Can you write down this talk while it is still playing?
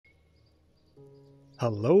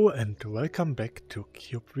Hello and welcome back to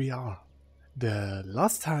cyubeVR. The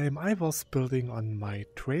last time I was building on my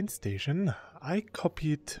train station, I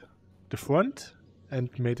copied the front and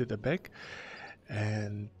made it a back,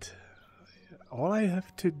 and all I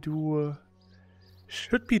have to do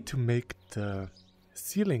should be to make the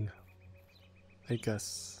ceiling, I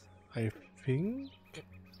guess. I think,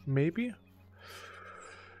 maybe.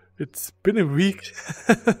 It's been a week.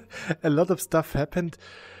 A lot of stuff happened.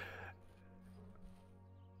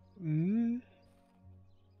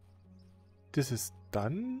 This is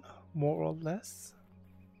done, more or less.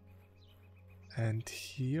 And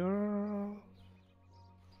here...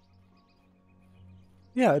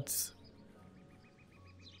 yeah, it's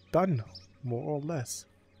done, more or less.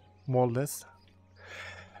 More or less.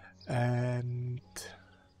 And...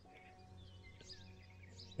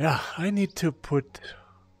 yeah, I need to put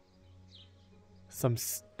some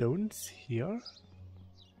stones here.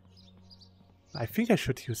 I think I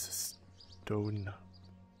should use a stone.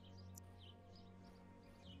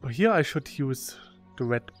 Oh, here I should use the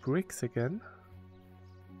red bricks again.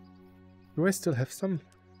 Do I still have some?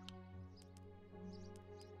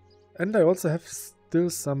 And I also have still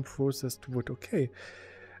some processed wood. Okay.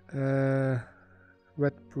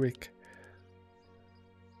 Red brick.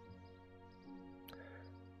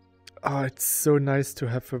 Oh, it's so nice to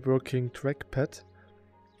have a working trackpad.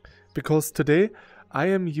 Because today I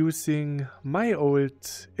am using my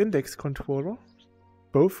old index controller.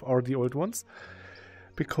 Both are the old ones.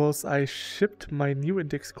 Because I shipped my new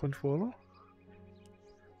index controller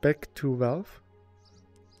back to Valve.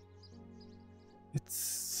 It's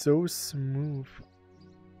so smooth.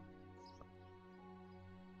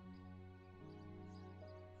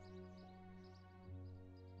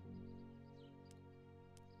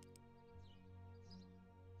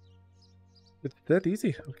 It's that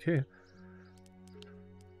easy, okay.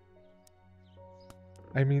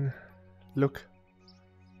 I mean, look.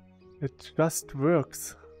 It just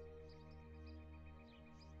works.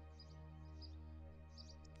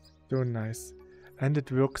 So nice. And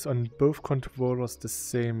it works on both controllers the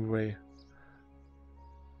same way.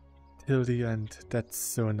 Till the end. That's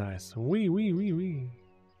so nice. Wee.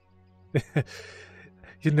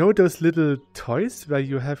 You know those little toys where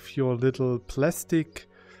you have your little plastic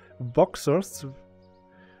boxers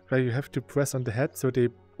where you have to press on the head so they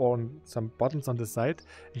on some buttons on the side,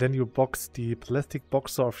 and then you box the plastic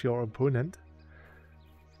boxer of your opponent.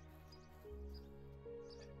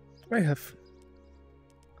 Do I have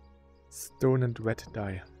stone and red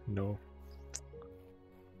dye? No.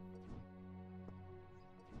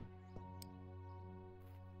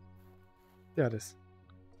 Yeah, it is.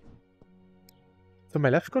 So my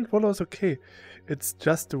left controller is okay. It's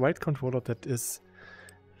just the right controller that is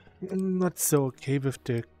not so okay with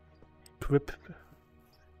the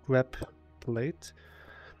grab plate.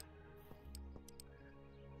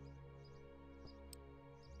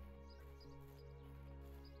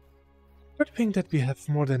 I think that we have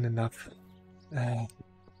more than enough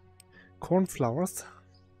cornflowers.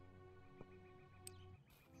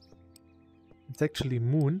 It's actually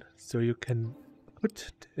moon, so you can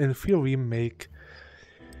put, in theory, make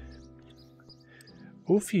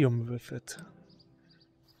opium with it.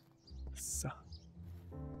 So.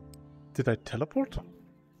 Did I teleport?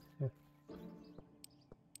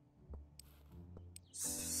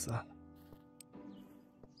 So.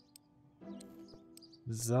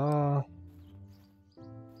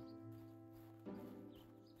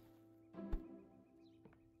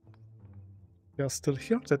 You're still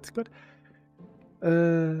here, that's good.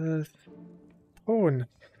 Stone.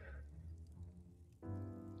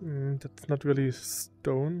 That's not really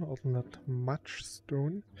stone, or not much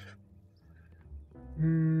stone.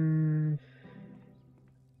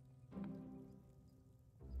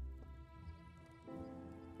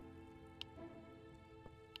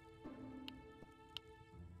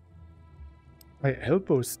 My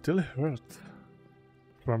elbow still hurts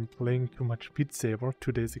from playing too much Beat Saber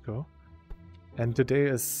 2 days ago. And today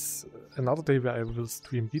is another day where I will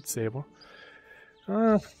stream Beat Saber.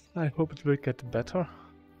 I hope it will get better.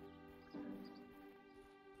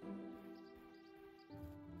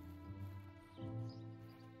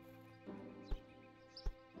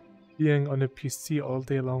 Being on a PC all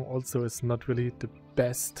day long also is not really the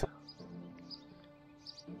best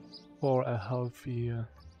for a healthy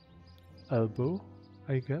elbow,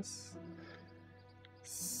 I guess.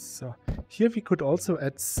 So here we could also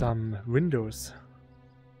add some windows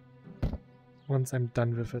once I'm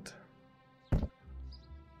done with it.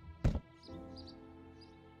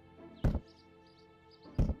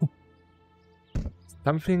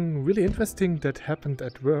 Something really interesting that happened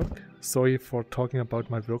at work. Sorry for talking about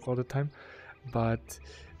my work all the time. but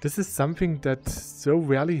this is something that so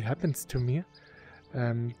rarely happens to me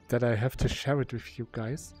that I have to share it with you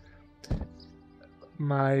guys.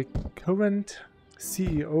 My current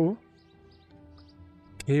CEO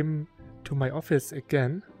came to my office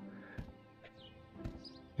again.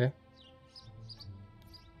 Yeah.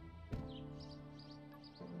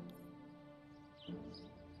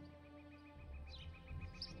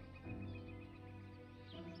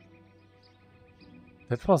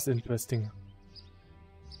 That was interesting.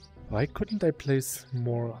 Why couldn't I place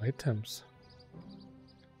more items?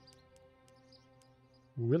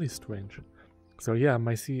 Really strange. So yeah,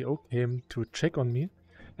 my CEO came to check on me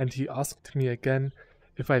and he asked me again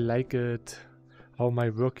if I like it, how my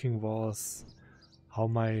working was, how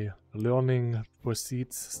my learning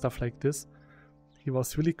proceeds, stuff like this. He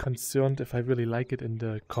was really concerned if I really like it in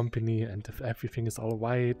the company and if everything is all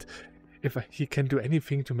right, if he can do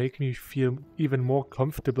anything to make me feel even more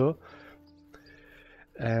comfortable.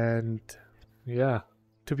 And yeah,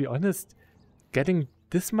 to be honest, getting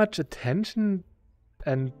this much attention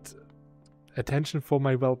and attention for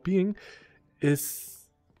my well-being is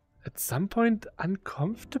at some point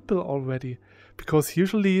uncomfortable already, because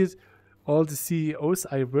usually all the CEOs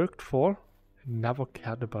I worked for never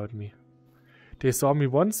cared about me. They saw me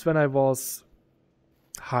once when I was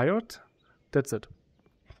hired, that's it.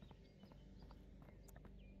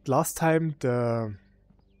 Last time the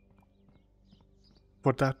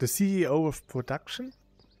CEO of production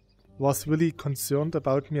was really concerned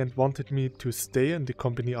about me and wanted me to stay in the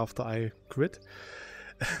company after I quit.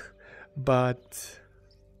 But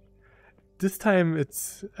this time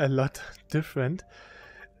it's a lot different,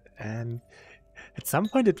 and at some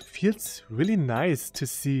point it feels really nice to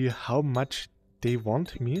see how much they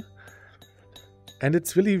want me, and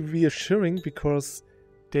it's really reassuring because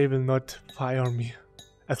they will not fire me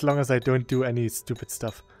as long as I don't do any stupid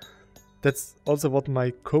stuff. That's also what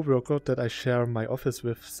my coworker that I share my office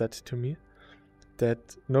with said to me,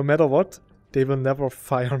 that no matter what, they will never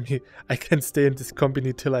fire me. I can stay in this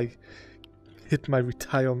company till I hit my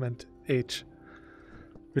retirement age,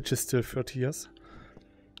 which is still 30 years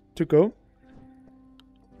to go.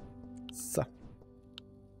 So.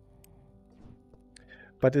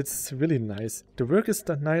 But it's really nice. The work is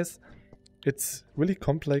nice. It's really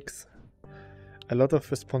complex. A lot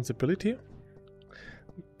of responsibility.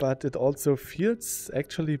 But it also feels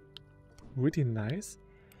actually really nice.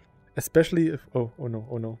 Especially if... Oh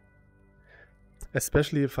no.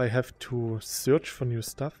 Especially if I have to search for new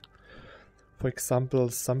stuff. For example,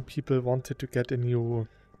 some people wanted to get a new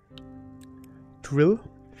drill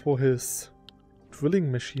for his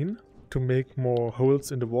drilling machine to make more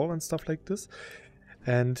holes in the wall and stuff like this.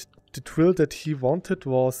 And the drill that he wanted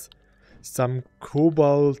was some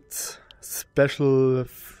cobalt special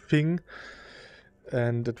thing,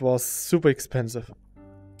 and it was super expensive.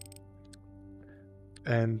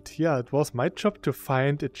 And yeah, it was my job to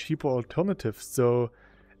find a cheaper alternative. So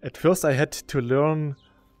at first I had to learn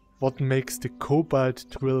what makes the cobalt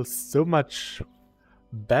drill so much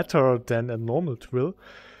better than a normal drill.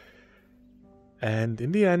 And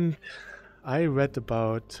in the end, I read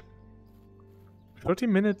about 30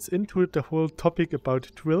 minutes into the whole topic about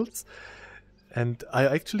drills, and I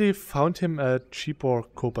actually found him a cheaper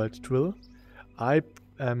cobalt drill. I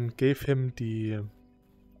gave him the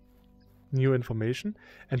new information,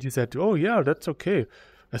 and he said, oh yeah, that's okay,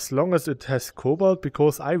 as long as it has cobalt,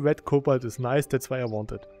 because I read cobalt is nice, that's why I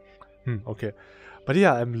want it. Okay. But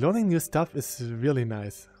yeah, learning new stuff is really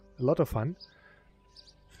nice. A lot of fun.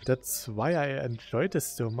 That's why I enjoy this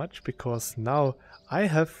so much, because now I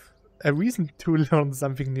have a reason to learn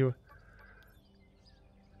something new.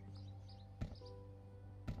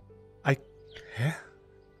 Huh?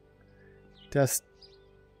 There's...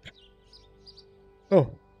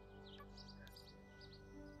 Oh.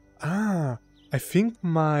 Ah, I think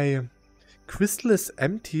my crystal is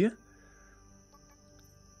empty.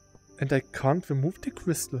 And I can't remove the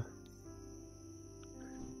crystal.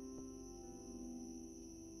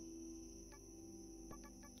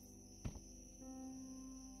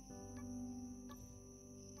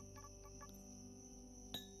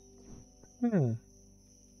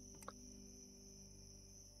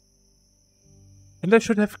 And I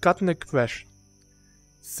should have gotten a crash.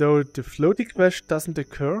 So the floaty crash doesn't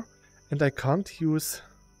occur, and I can't use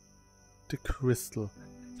the crystal.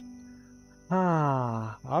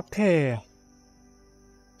 Ah, okay.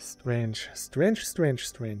 Strange.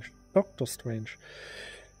 Doctor Strange.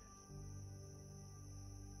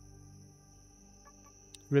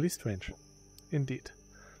 Really strange. Indeed.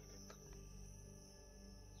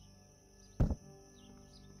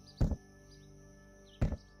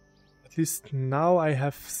 At least now I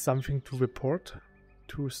have something to report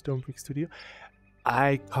to Stonebrick Studio.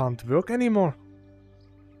 I can't work anymore.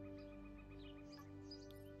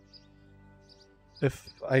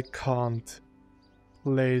 If I can't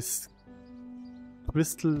place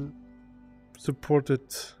crystal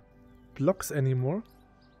supported blocks anymore,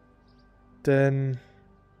 then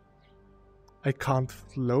I can't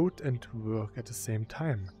float and work at the same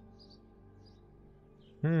time.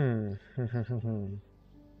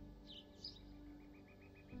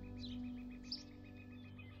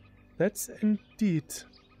 That's indeed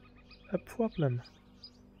a problem.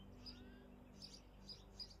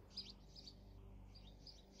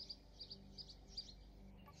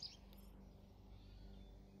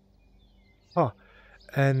 Ah,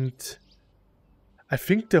 and I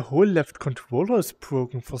think the whole left controller is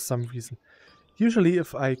broken for some reason. Usually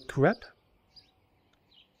if I grab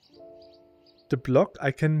the block, I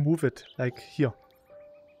can move it, like here.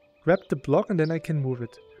 Grab the block and then I can move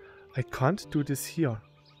it. I can't do this here.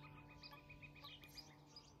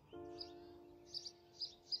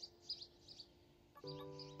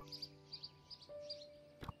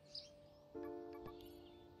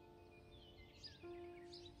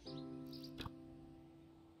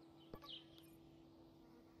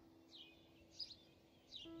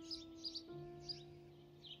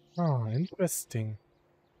 Oh, interesting.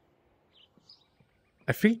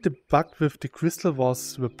 I think the bug with the crystal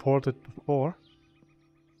was reported before.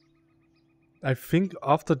 I think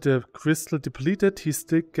after the crystal depleted, he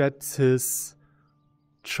still gets his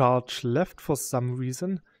charge left for some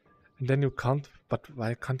reason. And then you can't, but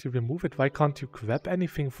why can't you remove it? Why can't you grab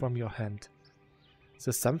anything from your hand?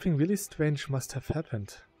 So something really strange must have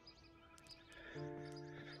happened.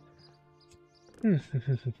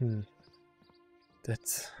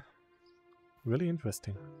 That's really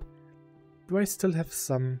interesting. Do I still have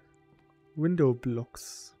some window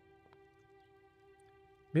blocks?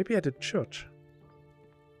 Maybe at a church.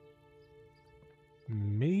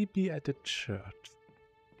 Maybe at a church.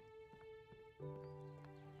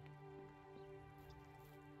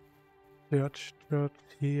 Church, church,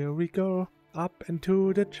 here we go. Up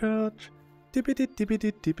into the church. Dippity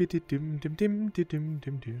dippity dippity dim dim dim dim dim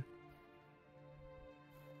dim dim.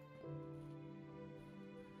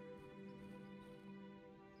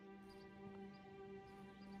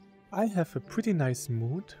 I have a pretty nice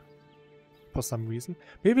mood for some reason.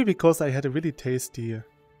 Maybe because I had a really tasty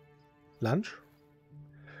lunch.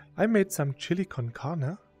 I made some chili con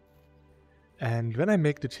carne. And when I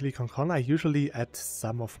make the chili con carne, I usually add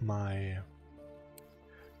some of my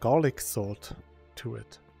garlic salt to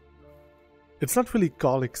it. It's not really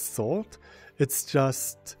garlic salt, it's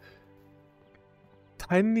just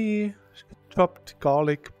tiny chopped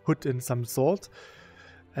garlic put in some salt.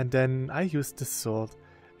 And then I use the salt.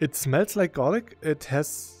 It smells like garlic, it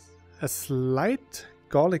has a slight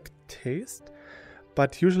garlic taste,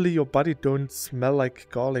 but usually your body don't smell like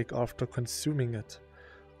garlic after consuming it.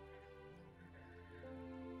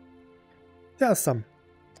 There are some.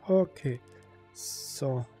 Okay,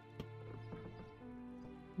 so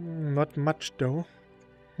not much though.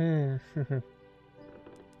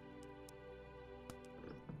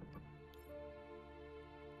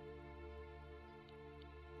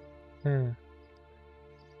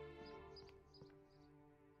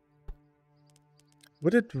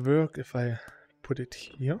 Would it work if I put it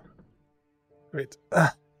here? Wait.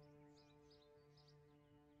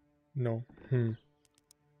 No.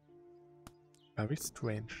 Very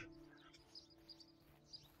strange.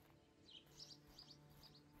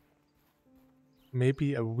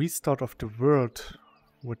 Maybe a restart of the world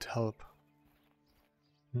would help.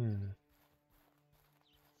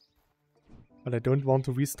 But I don't want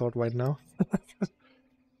to restart right now.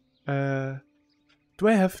 Do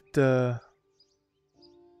I have the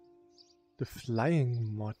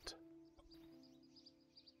flying mod?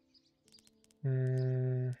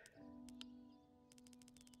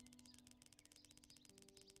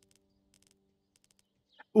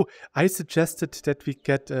 Oh, I suggested that we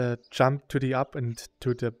get a jump to the up and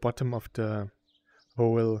to the bottom of the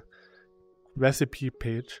whole recipe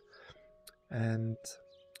page. And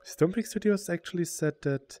Stonebrick Studios actually said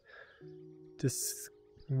that this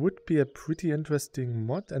would be a pretty interesting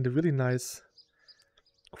mod and a really nice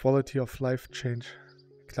quality of life change.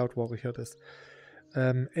 Cloud Warrior, here it is.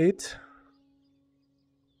 8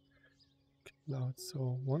 clouds,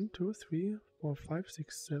 so 1, 2, 3, 4, 5,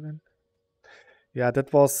 6, 7. Yeah,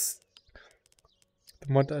 that was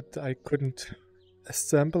the mod that I couldn't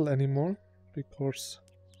assemble anymore because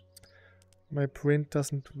my brain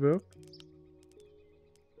doesn't work.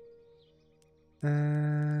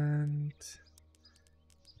 And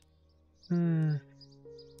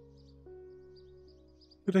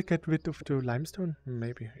Did I get rid of the limestone?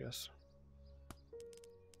 Maybe, yes.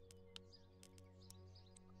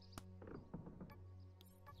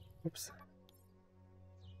 Oops.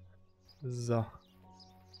 So,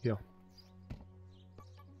 hier.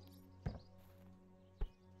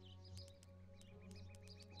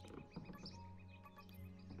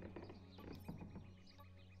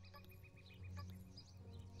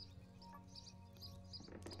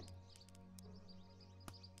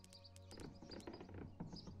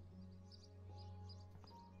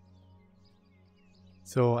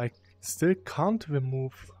 So I still can't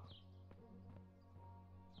remove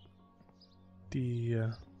the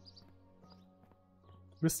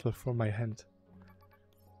whistle from my hand.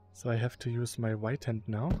 So I have to use my right hand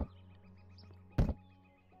now.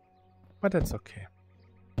 But that's okay.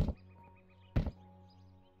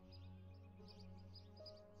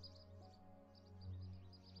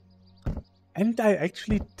 And I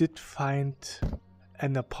actually did find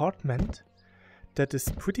an apartment that is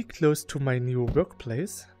pretty close to my new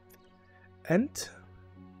workplace and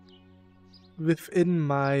within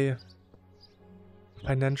my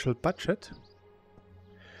financial budget,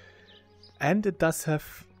 and it does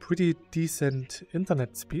have pretty decent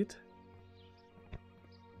internet speed.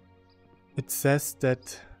 It says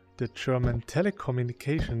that the German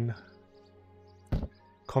telecommunication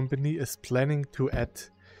company is planning to add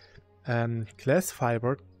glass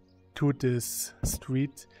fiber to this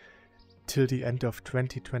street till the end of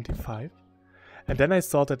 2025. And then I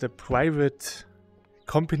saw that a private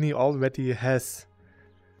company already has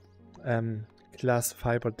glass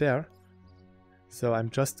fiber there. So I'm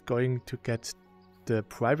just going to get the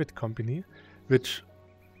private company, which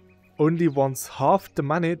only wants half the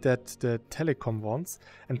money that the telecom wants.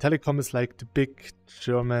 And telecom is like the big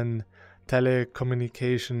German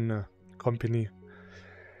telecommunication company.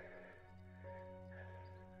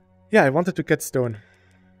 Yeah, I wanted to get stone.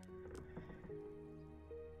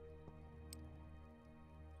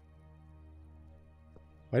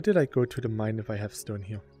 Why did I go to the mine if I have stone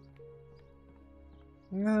here?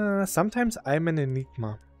 Sometimes I'm an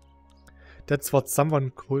enigma. That's what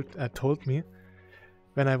someone told me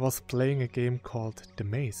when I was playing a game called The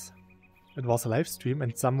Maze. It was a live stream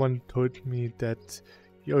and someone told me that,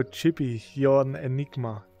 yo Chippy, you're an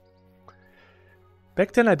enigma.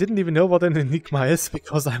 Back then I didn't even know what an enigma is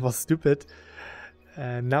because I was stupid.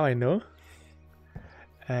 And now I know.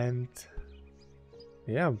 And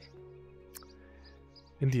yeah.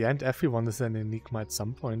 In the end, everyone is an enigma at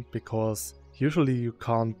some point, because usually you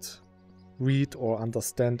can't read or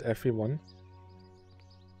understand everyone.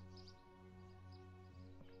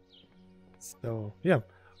 So, yeah,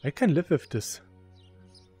 I can live with this.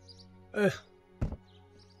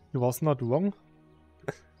 He was not wrong.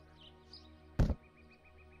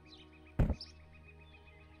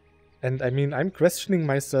 And I mean, I'm questioning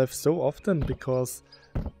myself so often because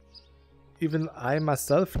even I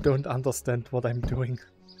myself don't understand what I'm doing.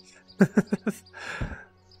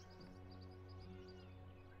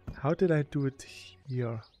 How did I do it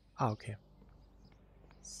here? Ah, okay.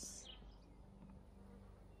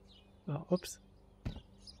 Oh, oops.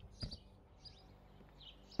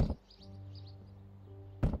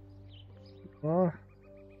 Oh,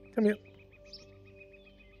 come here.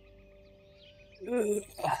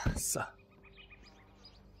 So.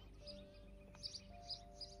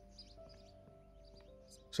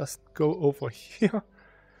 Just go over here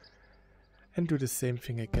and do the same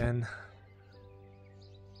thing again.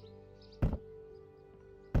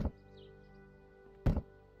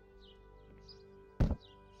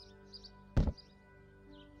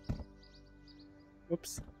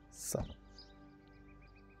 Oops. So.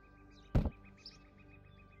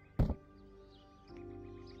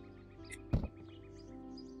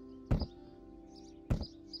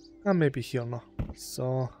 Maybe here now.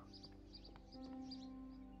 So.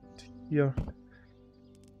 Here.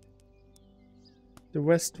 The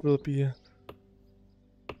rest will be.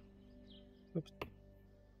 Oops.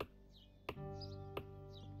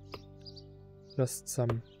 Just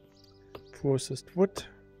some processed wood.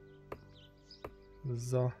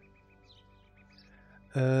 So.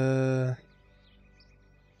 I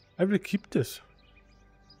will keep this.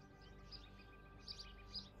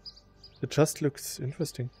 It just looks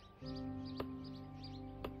interesting.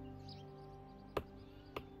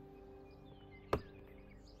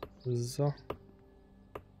 So.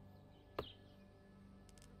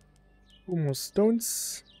 2 more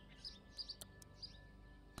stones.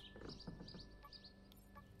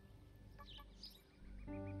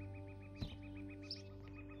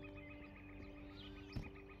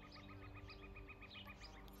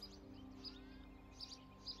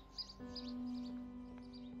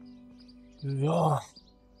 Ja.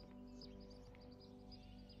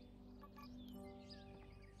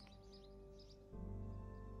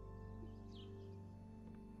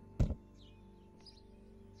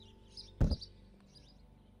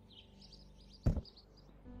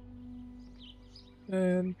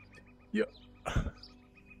 And yeah.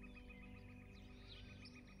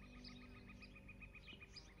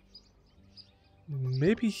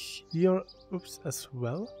 Maybe here, oops, as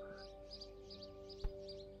well.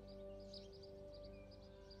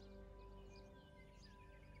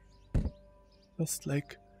 Just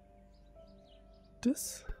like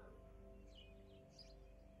this.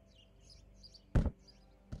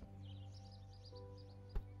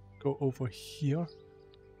 Go over here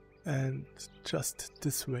and just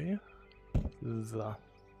this way. So.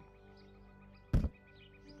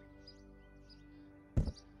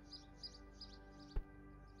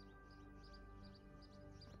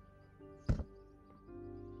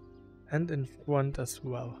 And in front as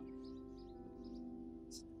well.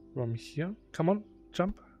 From here. Come on,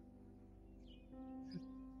 jump.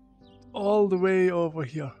 All the way over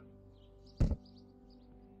here.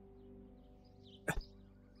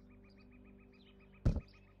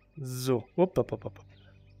 So. Whoop, up, up, up.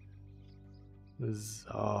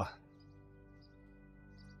 So.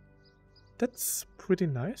 That's pretty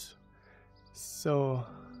nice. So.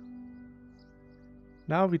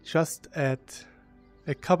 Now we just add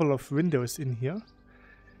a couple of windows in here.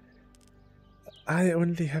 I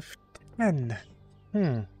only have 10.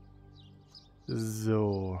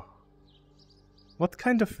 So. What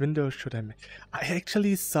kind of window should I make? I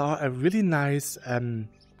actually saw a really nice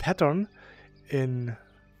pattern in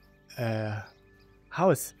a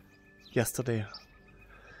house yesterday.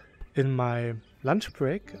 In my lunch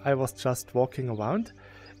break, I was just walking around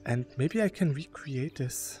and maybe I can recreate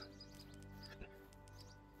this.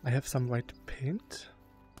 I have some white paint.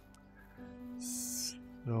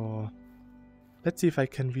 So let's see if I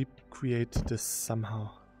can recreate this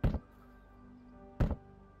somehow.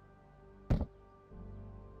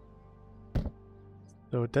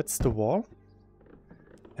 So that's the wall.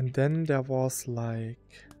 And then there was like...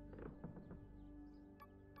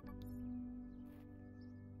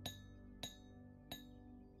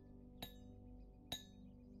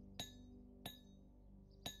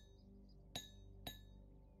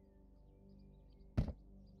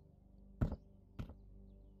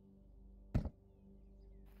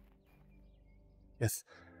 Yes.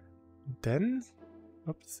 Then...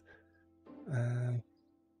 Oops.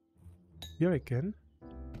 Here again.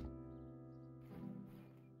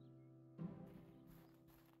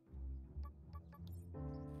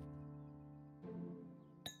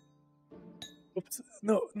 Oops.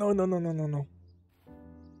 No, no, no, no, no, no, no.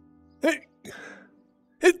 Hey!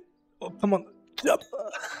 Hey! Oh, come on. Jump!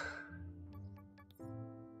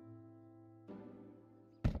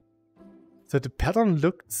 So the pattern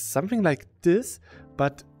looked something like this,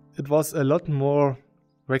 but it was a lot more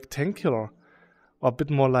rectangular. Or a bit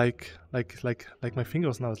more like my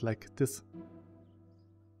fingers now is like this.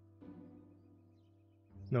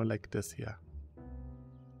 No, like this, yeah.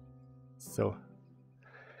 So.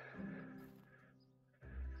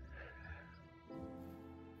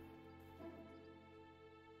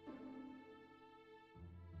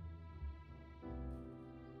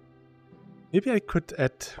 Maybe I could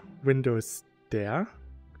add windows there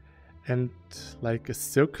and like a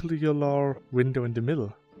circular window in the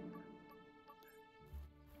middle.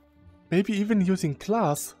 Maybe even using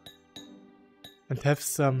glass and have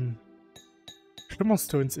some shimmer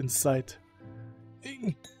stones inside.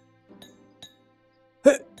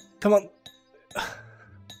 Come on!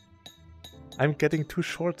 I'm getting too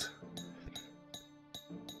short.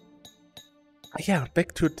 Yeah,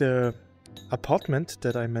 back to the apartment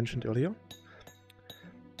that I mentioned earlier.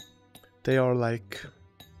 They are like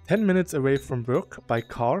 10 minutes away from work by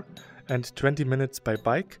car and 20 minutes by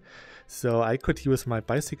bike. So I could use my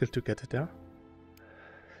bicycle to get there.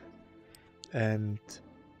 And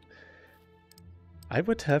I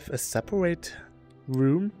would have a separate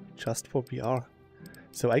room just for VR.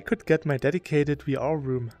 So I could get my dedicated VR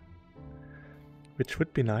room, which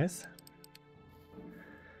would be nice.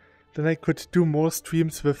 Then I could do more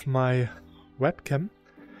streams with my webcam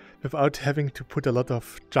without having to put a lot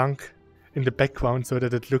of junk in the background so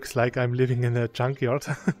that it looks like I'm living in a junkyard.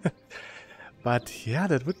 But yeah,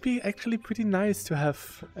 that would be actually pretty nice to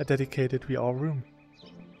have a dedicated VR room.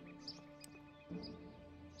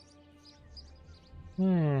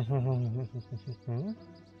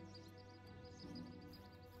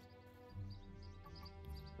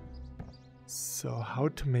 So how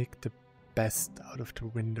to make the best out of the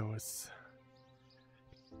windows?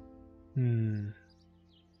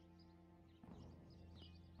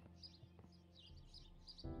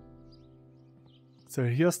 So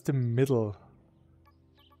here's the middle.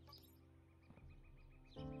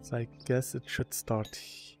 So I guess it should start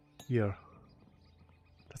here.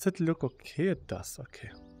 Does it look okay? It does. Okay,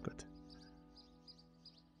 good.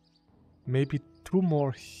 Maybe 2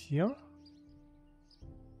 more here?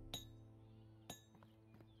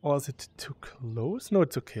 Or is it too close? No,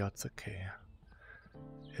 it's okay, it's okay.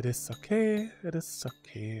 It is okay, it is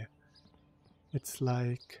okay. It's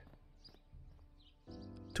like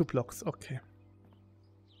 2 blocks, okay.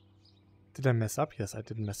 Did I mess up? Yes, I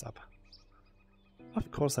did mess up. Of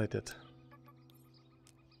course I did.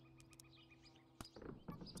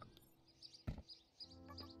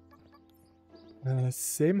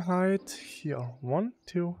 Same height here. 1,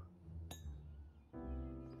 2.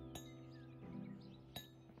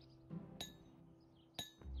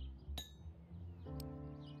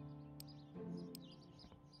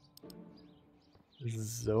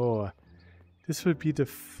 So, this will be the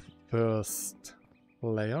first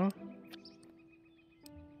layer.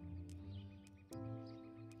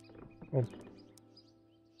 Oh.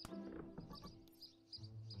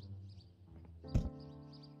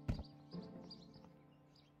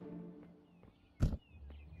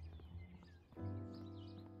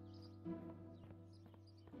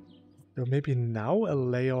 So maybe now a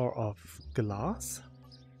layer of glass.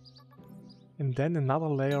 And then another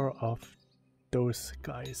layer of those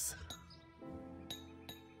guys.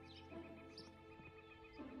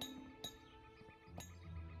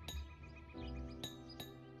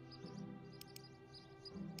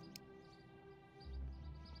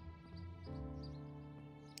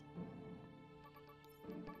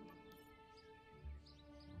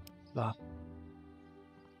 Ah.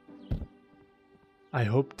 I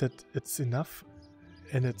hope that it's enough,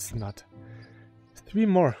 and it's not. 3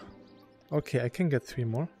 more. Okay, I can get 3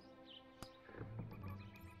 more.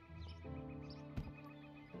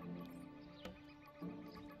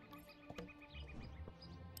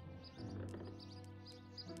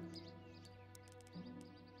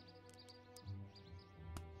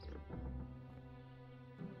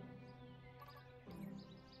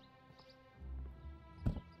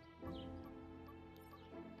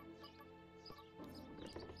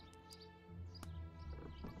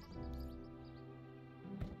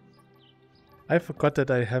 I forgot that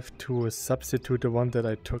I have to substitute the one that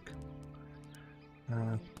I took.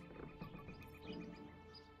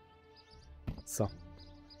 So.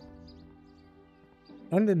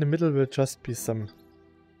 And in the middle will just be some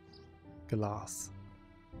glass.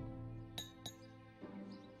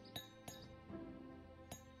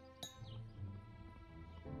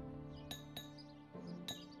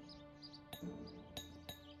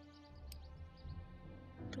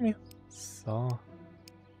 Come here. So.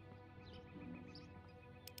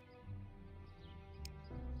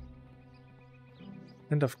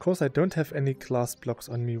 And of course I don't have any glass blocks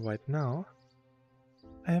on me right now.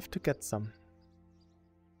 I have to get some.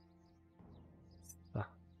 So.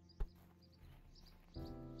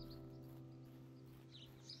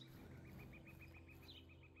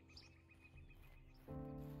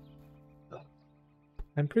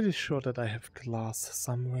 I'm pretty sure that I have glass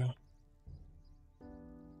somewhere.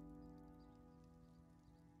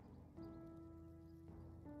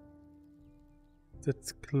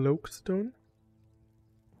 That's cloakstone.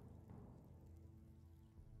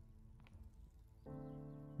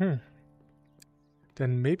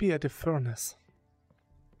 Then maybe at the furnace.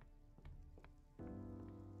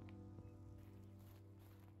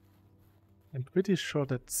 I'm pretty sure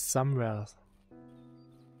that somewhere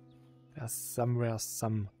there's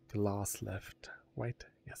some glass left. Wait,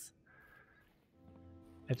 yes.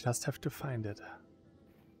 I just have to find it.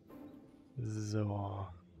 So.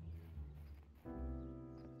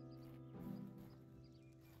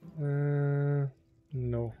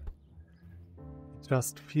 No.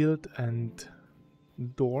 Just field and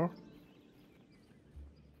door.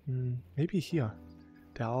 Maybe here.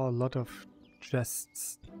 There are a lot of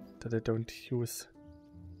chests that I don't use.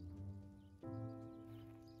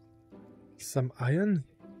 Some iron?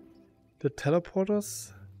 The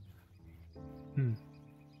teleporters?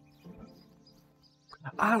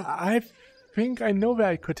 I think I know where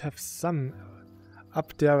I could have some.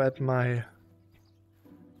 Up there at my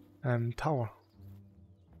tower.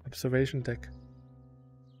 Observation deck.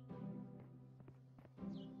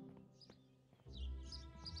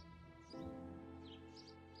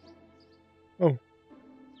 Oh.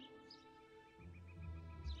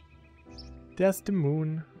 There's the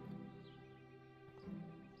moon.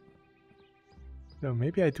 So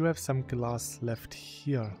maybe I do have some glass left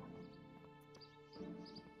here.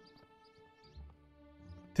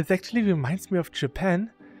 This actually reminds me of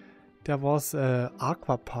Japan. There was an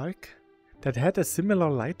aqua park that had a similar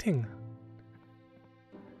lighting.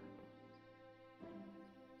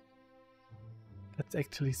 That's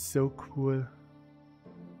actually so cool.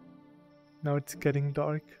 Now it's getting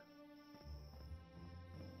dark.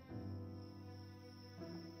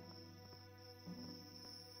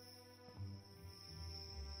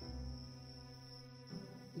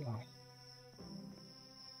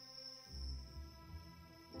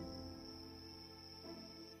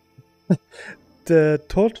 the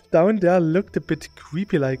torch down there looked a bit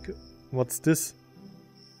creepy, like, what's this?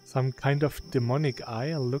 Some kind of demonic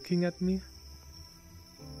eye looking at me?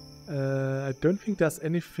 I don't think there's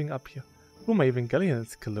anything up here. Oh, my Evangelion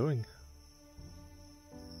is glowing.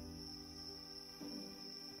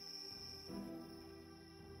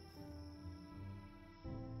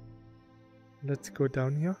 Let's go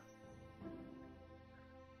down here.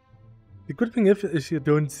 The good thing is, if you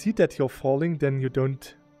don't see that you're falling, then you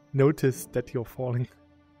don't notice that you're falling.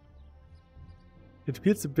 It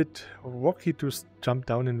feels a bit rocky to jump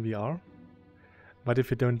down in VR. But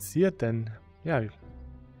if you don't see it, then yeah,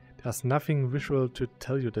 there's nothing visual to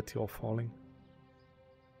tell you that you're falling.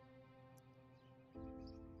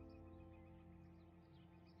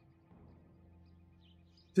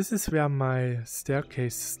 This is where my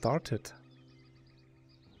staircase started.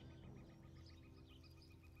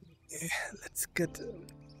 Let's get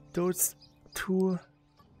those two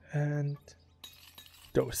and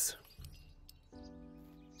those.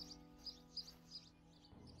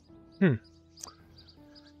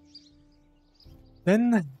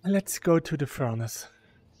 Then let's go to the furnace.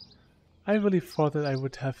 I really thought that I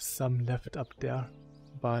would have some left up there,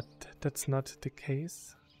 but that's not the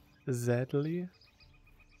case. Sadly.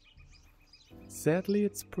 Sadly,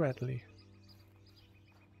 it's Bradley.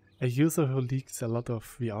 A user who leaks a lot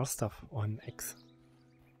of VR stuff on X.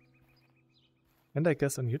 And I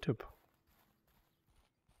guess on YouTube.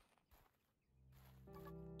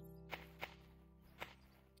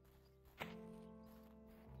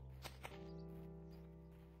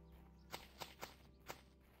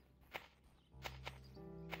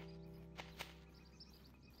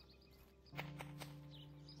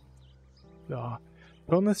 Yeah,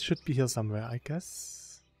 furnace should be here somewhere, I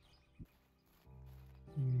guess.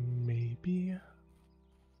 Maybe.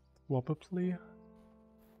 Probably.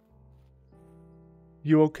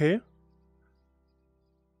 You okay?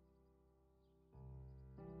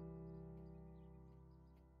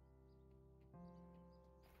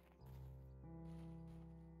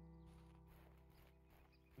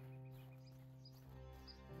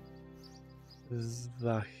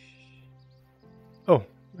 Oh,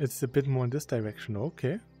 it's a bit more in this direction,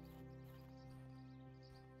 okay.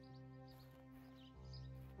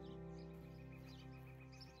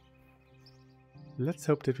 Let's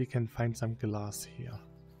hope that we can find some glass here.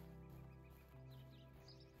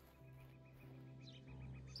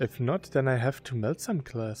 If not, then I have to melt some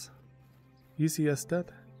glass. Easy as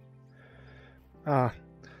that. Ah,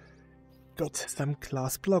 got some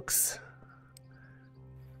glass blocks.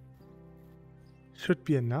 Should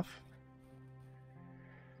be enough.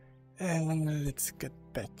 And let's get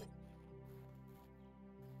back.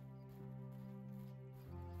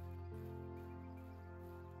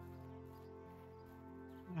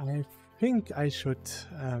 I think I should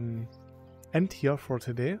end here for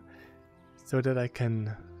today, so that I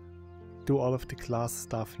can do all of the class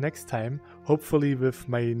stuff next time, hopefully with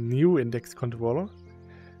my new index controller,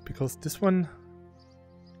 because this one,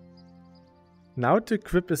 now the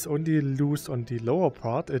grip is only loose on the lower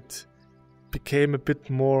part. It became a bit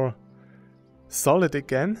more solid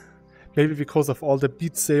again, maybe because of all the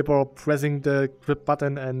Beat Saber pressing the grip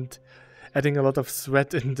button and adding a lot of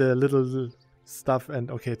sweat in the little stuff, and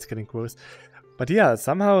okay, it's getting gross, but yeah,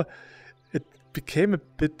 somehow it became a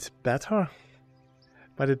bit better,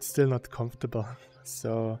 but it's still not comfortable.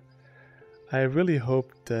 So I really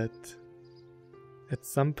hope that at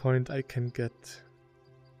some point I can get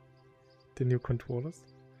the new controllers.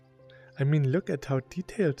 I mean, look at how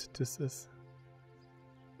detailed this is.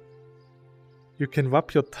 You can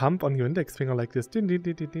rub your thumb on your index finger like this,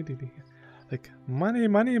 like money,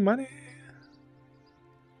 money, money.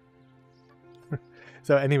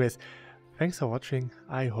 So anyways, thanks for watching.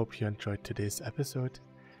 I hope you enjoyed today's episode.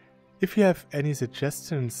 If you have any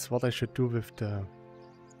suggestions what I should do with the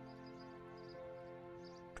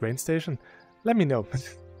train station, let me know.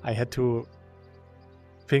 I had to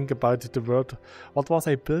think about the word. What was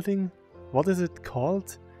I building? What is it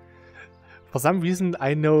called? For some reason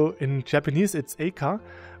I know in Japanese it's Eika,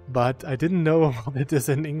 but I didn't know what it is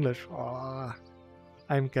in English. Oh,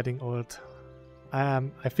 I'm getting old.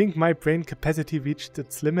 I think my brain capacity reached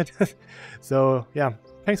its limit. So yeah,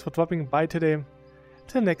 thanks for dropping by today.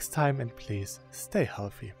 Till next time, and please stay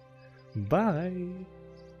healthy. Bye.